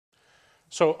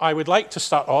So I would like to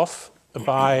start off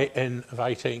by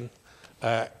inviting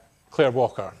Claire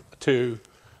Walker to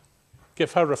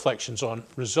give her reflections on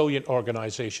resilient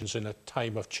organisations in a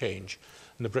time of change.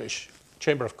 And the British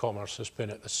Chamber of Commerce has been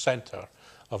at the centre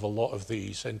of a lot of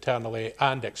these, internally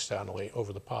and externally,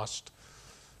 over the past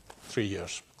 3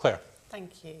 years. Claire.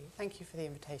 Thank you. Thank you for the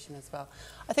invitation as well.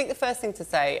 I think the first thing to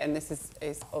say, and this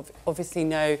is obviously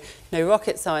no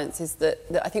rocket science, is that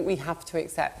I think we have to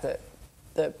accept that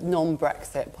the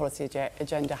non-Brexit policy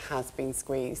agenda has been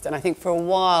squeezed. And I think for a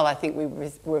while, I think we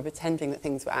were pretending that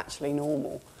things were actually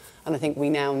normal. And I think we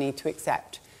now need to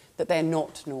accept that they're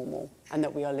not normal and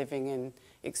that we are living in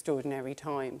extraordinary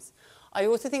times. I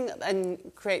also think that then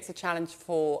creates a challenge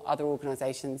for other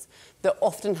organisations that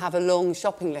often have a long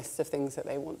shopping list of things that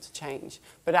they want to change.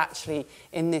 But actually,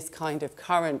 in this kind of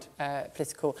current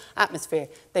political atmosphere,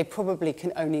 they probably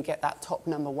can only get that top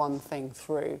number one thing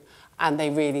through. And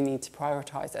they really need to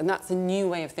prioritise. And that's a new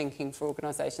way of thinking for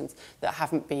organisations that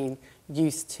haven't been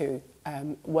used to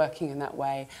working in that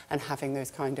way and having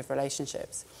those kind of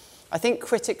relationships. I think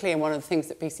critically, and one of the things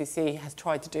that BCC has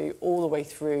tried to do all the way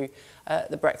through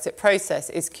the Brexit process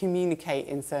is communicate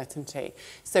uncertainty.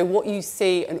 So what you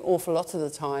see an awful lot of the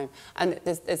time, and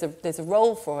there's a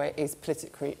role for it, is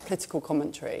political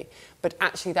commentary. But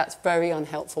actually that's very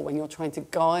unhelpful when you're trying to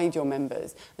guide your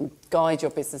members and guide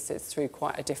your businesses through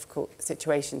quite a difficult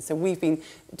situation. So we've been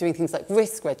doing things like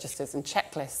risk registers and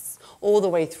checklists all the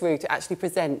way through to actually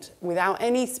present, without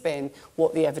any spin,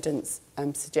 what the evidence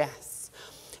suggests.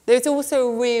 There's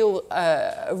also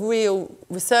a real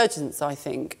resurgence, I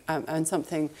think, and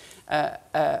something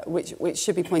which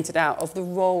should be pointed out, of the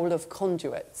role of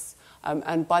conduits.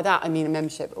 And by that, I mean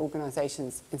membership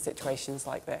organisations in situations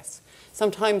like this.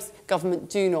 Sometimes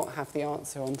government do not have the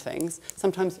answer on things.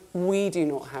 Sometimes we do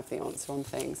not have the answer on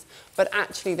things. But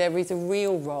actually, there is a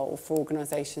real role for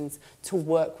organisations to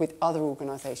work with other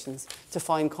organisations to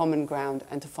find common ground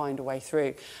and to find a way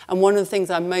through. And one of the things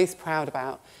I'm most proud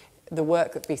about, the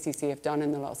work that BCC have done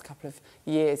in the last couple of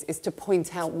years, is to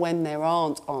point out when there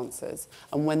aren't answers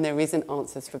and when there isn't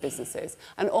answers for businesses.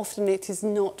 And often it is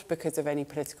not because of any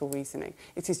political reasoning.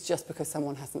 It is just because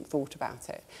someone hasn't thought about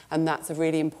it. And that's a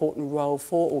really important role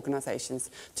for organisations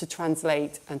to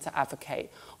translate and to advocate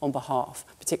on behalf,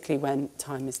 particularly when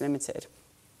time is limited.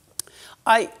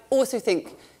 I also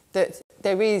think that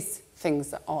there is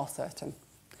things that are certain.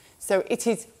 So it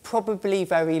is probably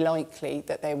very likely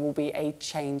that there will be a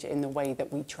change in the way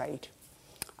that we trade.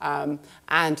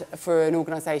 And for an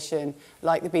organisation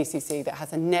like the BCC that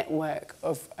has a network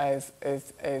of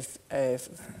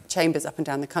chambers up and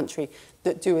down the country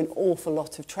that do an awful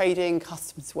lot of trading,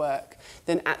 customs work,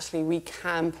 then actually we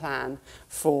can plan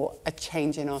for a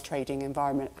change in our trading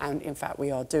environment, and in fact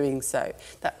we are doing so.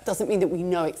 That doesn't mean that we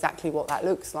know exactly what that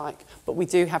looks like, but we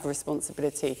do have a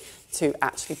responsibility to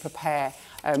actually prepare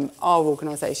our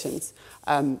organisations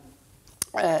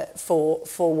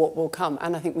for what will come.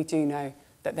 And I think we do know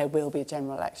that there will be a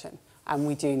general election, and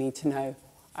we do need to know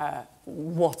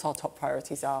what our top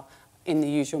priorities are in the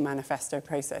usual manifesto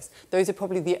process. Those are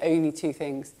probably the only two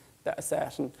things that are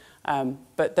certain,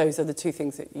 but those are the two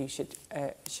things that you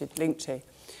should link to.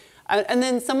 And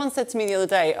then someone said to me the other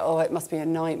day, oh, it must be a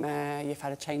nightmare, you've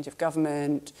had a change of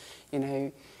government, you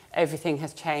know, everything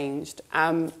has changed.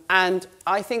 And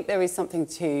I think there is something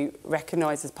to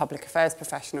recognise as public affairs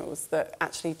professionals that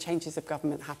actually changes of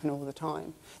government happen all the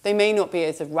time. They may not be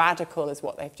as radical as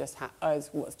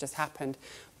what's just happened,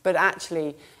 but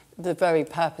actually the very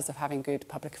purpose of having good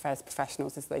public affairs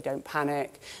professionals is they don't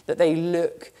panic, that they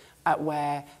look at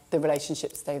where the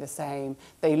relationships stay the same,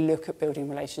 they look at building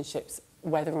relationships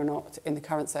whether or not in the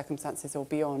current circumstances or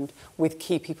beyond, with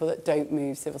key people that don't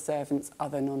move, civil servants,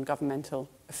 other non-governmental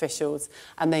officials,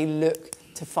 and they look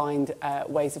to find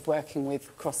ways of working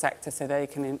with cross-sector so they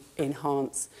can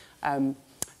enhance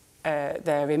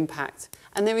their impact.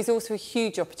 And there is also a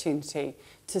huge opportunity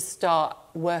to start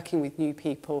working with new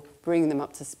people, bringing them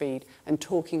up to speed, and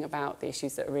talking about the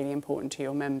issues that are really important to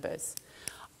your members.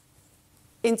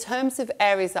 In terms of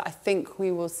areas that I think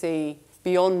we will see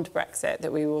beyond Brexit,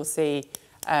 that we will see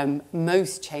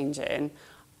most change in,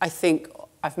 I think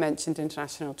I've mentioned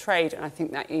international trade, and I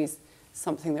think that is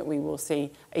something that we will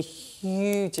see a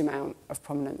huge amount of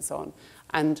prominence on.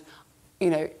 And,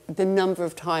 you know, the number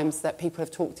of times that people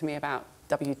have talked to me about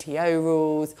WTO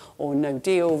rules or no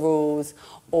deal rules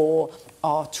or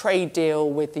our trade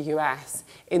deal with the US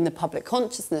in the public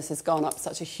consciousness has gone up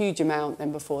such a huge amount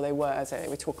than before they were. So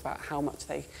we talk about how much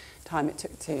time it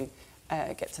took to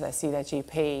see their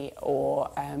GP, or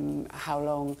how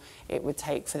long it would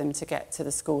take for them to get to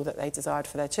the school that they desired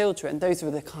for their children. Those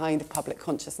were the kind of public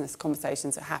consciousness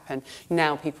conversations that happen.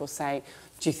 Now people say,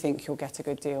 do you think you'll get a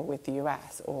good deal with the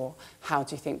US? Or how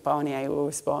do you think Barnier will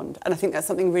respond? And I think that's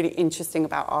something really interesting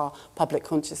about our public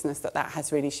consciousness, that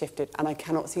has really shifted, and I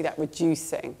cannot see that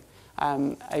reducing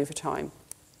over time.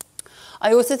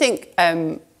 I also think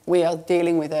we are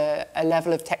dealing with a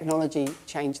level of technology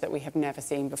change that we have never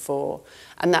seen before,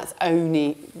 and that's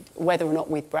only, whether or not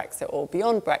with Brexit or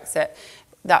beyond Brexit,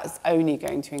 that's only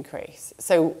going to increase.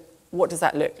 So what does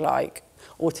that look like?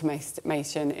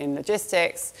 Automation in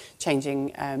logistics,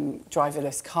 changing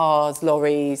driverless cars,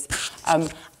 lorries,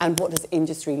 and what does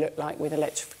industry look like with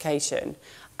electrification?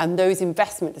 And those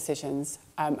investment decisions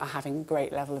are having a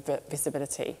great level of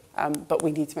visibility, but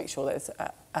we need to make sure there's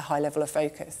a high level of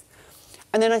focus.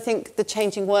 And then I think the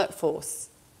changing workforce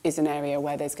is an area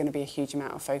where there's going to be a huge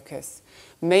amount of focus.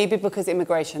 Maybe because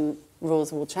immigration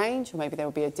rules will change, or maybe there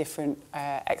will be a different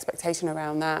expectation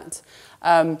around that.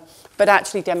 But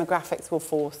actually demographics will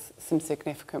force some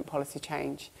significant policy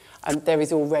change. There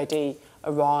is already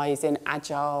a rise in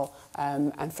agile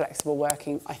and flexible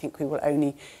working. I think we will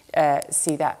only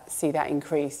see that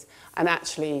increase. And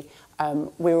actually,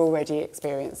 we're already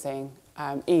experiencing,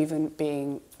 even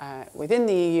being within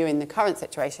the EU in the current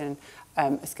situation,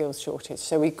 a skills shortage.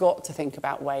 So we've got to think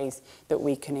about ways that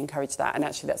we can encourage that. And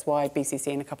actually, that's why BCC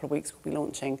in a couple of weeks will be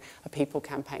launching a people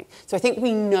campaign. So I think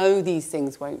we know these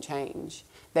things won't change.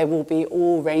 There will be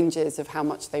all ranges of how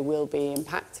much they will be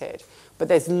impacted. But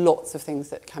there's lots of things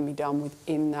that can be done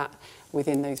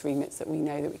within those remits that we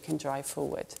know that we can drive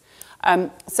forward.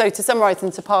 So to summarise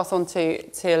and to pass on to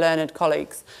learned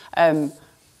colleagues,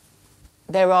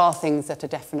 there are things that are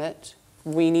definite.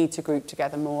 We need to group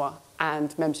together more,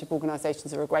 and membership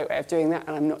organisations are a great way of doing that,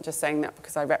 and I'm not just saying that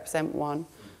because I represent one.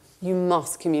 You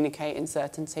must communicate in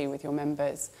certainty with your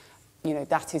members. You know,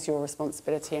 that is your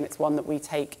responsibility, and it's one that we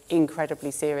take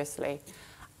incredibly seriously.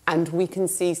 And we can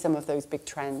see some of those big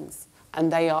trends,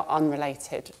 and they are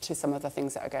unrelated to some of the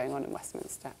things that are going on in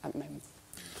Westminster at the moment.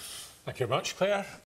 Thank you very much, Claire.